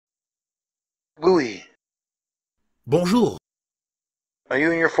Louis, Bonjour. are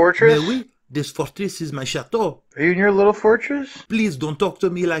you in your Mais fortress? oui, this fortress is my chateau. Are you in your little fortress? Please don't talk to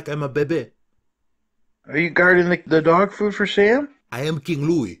me like I'm a baby. Are you guarding the dog food for Sam? I am King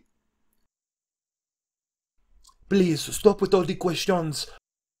Louis. Please stop with all the questions.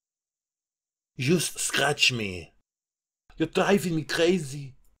 Just scratch me. You're driving me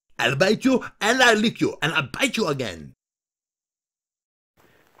crazy. I'll bite you and I'll lick you and I'll bite you again.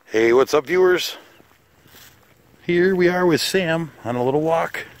 Hey, what's up, viewers? Here we are with Sam on a little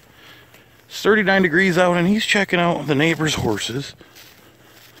walk. It's 39 degrees out and he's checking out the neighbor's horses.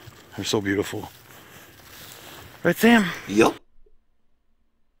 They're so beautiful. Right, Sam? Yup.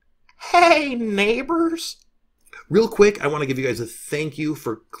 Hey, neighbors. Real quick, I want to give you guys a thank you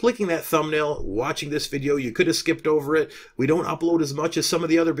for clicking that thumbnail, watching this video. You could have skipped over it. We don't upload as much as some of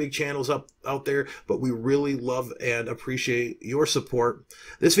the other big channels out there, but we really love and appreciate your support.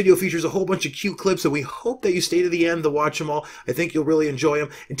 This video features a whole bunch of cute clips, and we hope that you stay to the end to watch them all. I think you'll really enjoy them.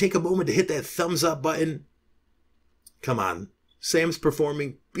 And take a moment to hit that thumbs up button. Come on. Sam's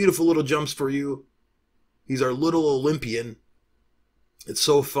performing beautiful little jumps for you. He's our little Olympian. It's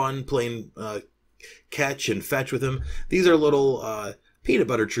so fun playing catch and fetch with him. These are little peanut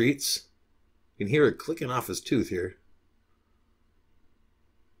butter treats. You can hear it clicking off his tooth here.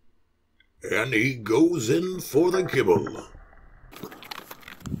 And he goes in for the kibble.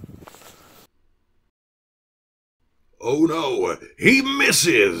 Oh no, he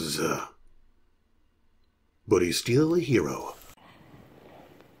misses! But he's still a hero.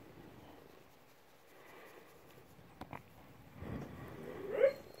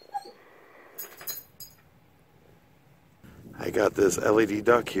 I got this LED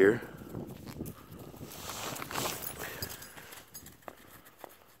duck here.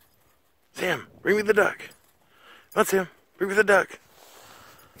 Sam, bring me the duck. Come on, Sam, bring me the duck.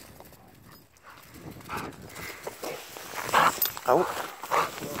 Out.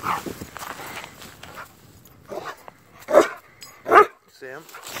 Sam.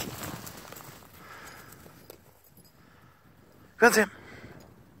 Come on, Sam.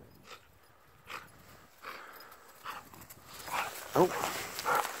 Oh.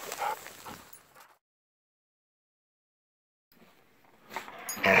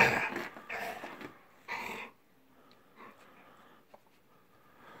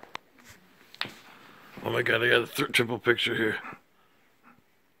 Oh my god, I got a triple picture here.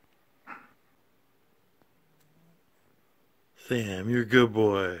 Sam, you're a good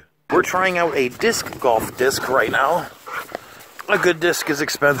boy. We're trying out a disc golf disc right now. A good disc is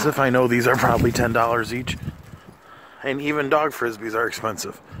expensive. I know these are probably $10 each. And even dog frisbees are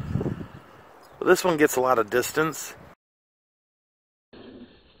expensive. But this one gets a lot of distance.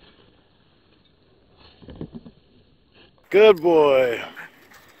 Good boy.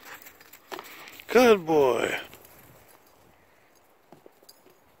 Good boy.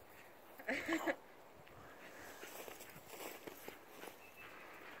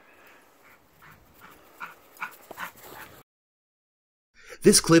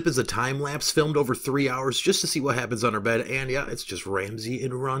 This clip is a time-lapse filmed over 3 hours just to see what happens on her bed. And yeah, it's just Ramsey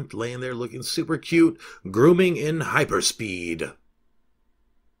and Runt laying there looking super cute, grooming in hyperspeed.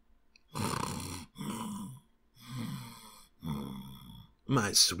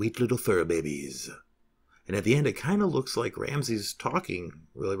 My sweet little fur babies. And at the end, it kind of looks like Ramsey's talking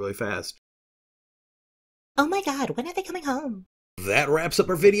really, really fast. Oh my god, when are they coming home? That wraps up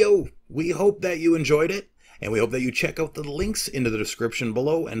our video. We hope that you enjoyed it. And we hope that you check out the links in the description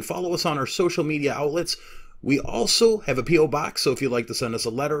below and follow us on our social media outlets. We also have a P.O. box, so if you'd like to send us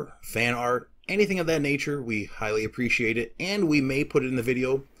a letter, fan art, anything of that nature, we highly appreciate it, and we may put it in the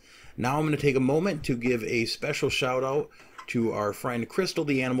video. Now I'm going to take a moment to give a special shout out to our friend Crystal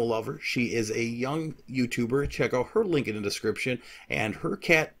the Animal Lover. She is a young YouTuber. Check out her link in the description. And her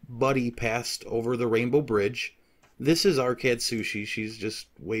cat Buddy passed over the Rainbow Bridge. This is our cat Sushi. She's just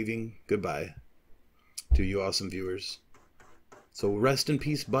waving goodbye to you awesome viewers. So rest in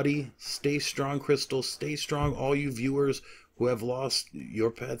peace, Buddy. Stay strong, Crystal. Stay strong, all you viewers who have lost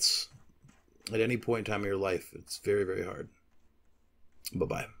your pets at any point in time in your life. It's very, very hard.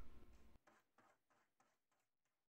 Bye-bye.